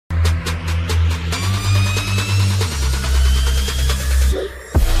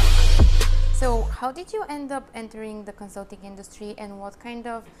how did you end up entering the consulting industry, and what kind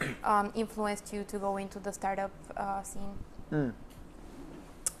of influenced you to go into the startup scene?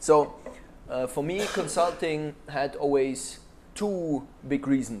 So, for me, consulting had always two big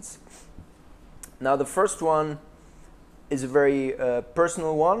reasons. Now, the first one is a very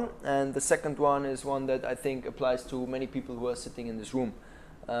personal one, and the second one is one that I think applies to many people who are sitting in this room.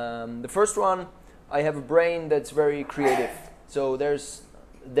 The first one, I have a brain that's very creative. So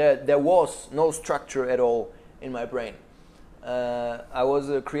there was no structure at all in my brain. I was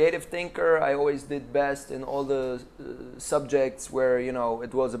a creative thinker. I always did best in all the subjects where, you know,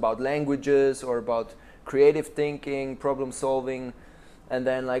 it was about languages or about creative thinking, problem solving, and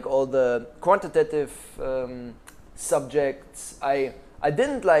then like all the quantitative subjects. I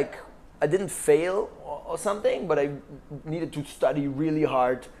didn't fail or something, but I needed to study really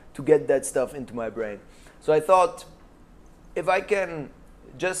hard to get that stuff into my brain. So I thought, if I can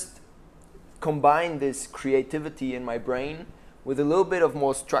just combine this creativity in my brain with a little bit of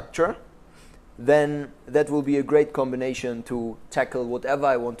more structure, then that will be a great combination to tackle whatever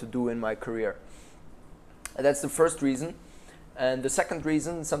I want to do in my career. And that's the first reason. And the second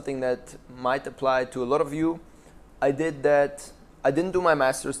reason, something that might apply to a lot of you, I didn't do my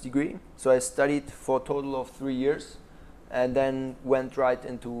master's degree, so I studied for a total of 3 years and then went right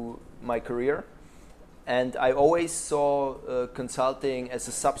into my career. And I always saw consulting as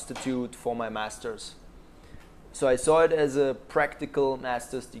a substitute for my master's. So I saw it as a practical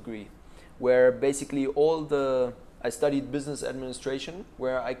master's degree, where basically I studied business administration,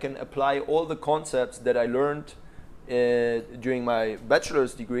 where I can apply all the concepts that I learned during my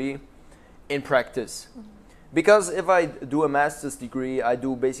bachelor's degree in practice. Because if I do a master's degree, I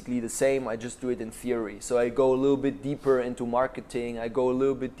do basically the same, I just do it in theory. So I go a little bit deeper into marketing, I go a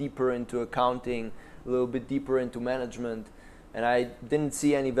little bit deeper into accounting, a little bit deeper into management, and I didn't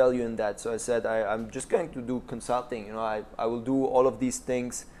see any value in that. So I said, I'm just going to do consulting. You know, I will do all of these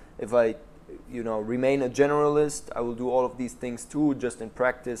things. If I, you know, remain a generalist, I will do all of these things too, just in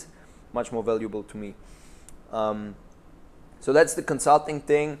practice, much more valuable to me. So that's the consulting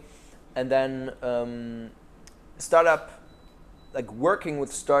thing. And then startup, like working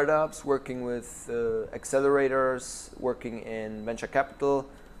with startups, working with accelerators, working in venture capital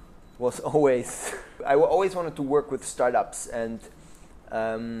was always, I always wanted to work with startups. And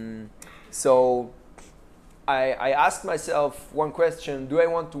so I asked myself one question: do I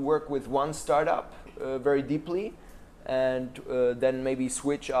want to work with one startup very deeply and then maybe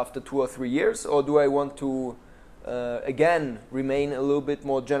switch after 2 or 3 years? Or do I want to, again, remain a little bit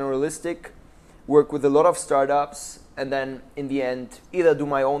more generalistic, work with a lot of startups, and then in the end either do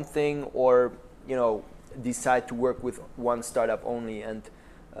my own thing or, you know, decide to work with one startup only? And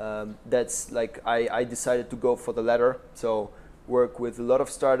that's like, I decided to go for the latter. So work with a lot of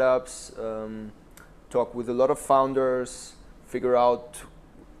startups, talk with a lot of founders, figure out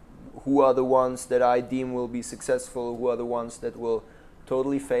who are the ones that I deem will be successful, who are the ones that will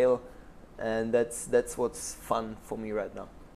totally fail, and that's what's fun for me right now.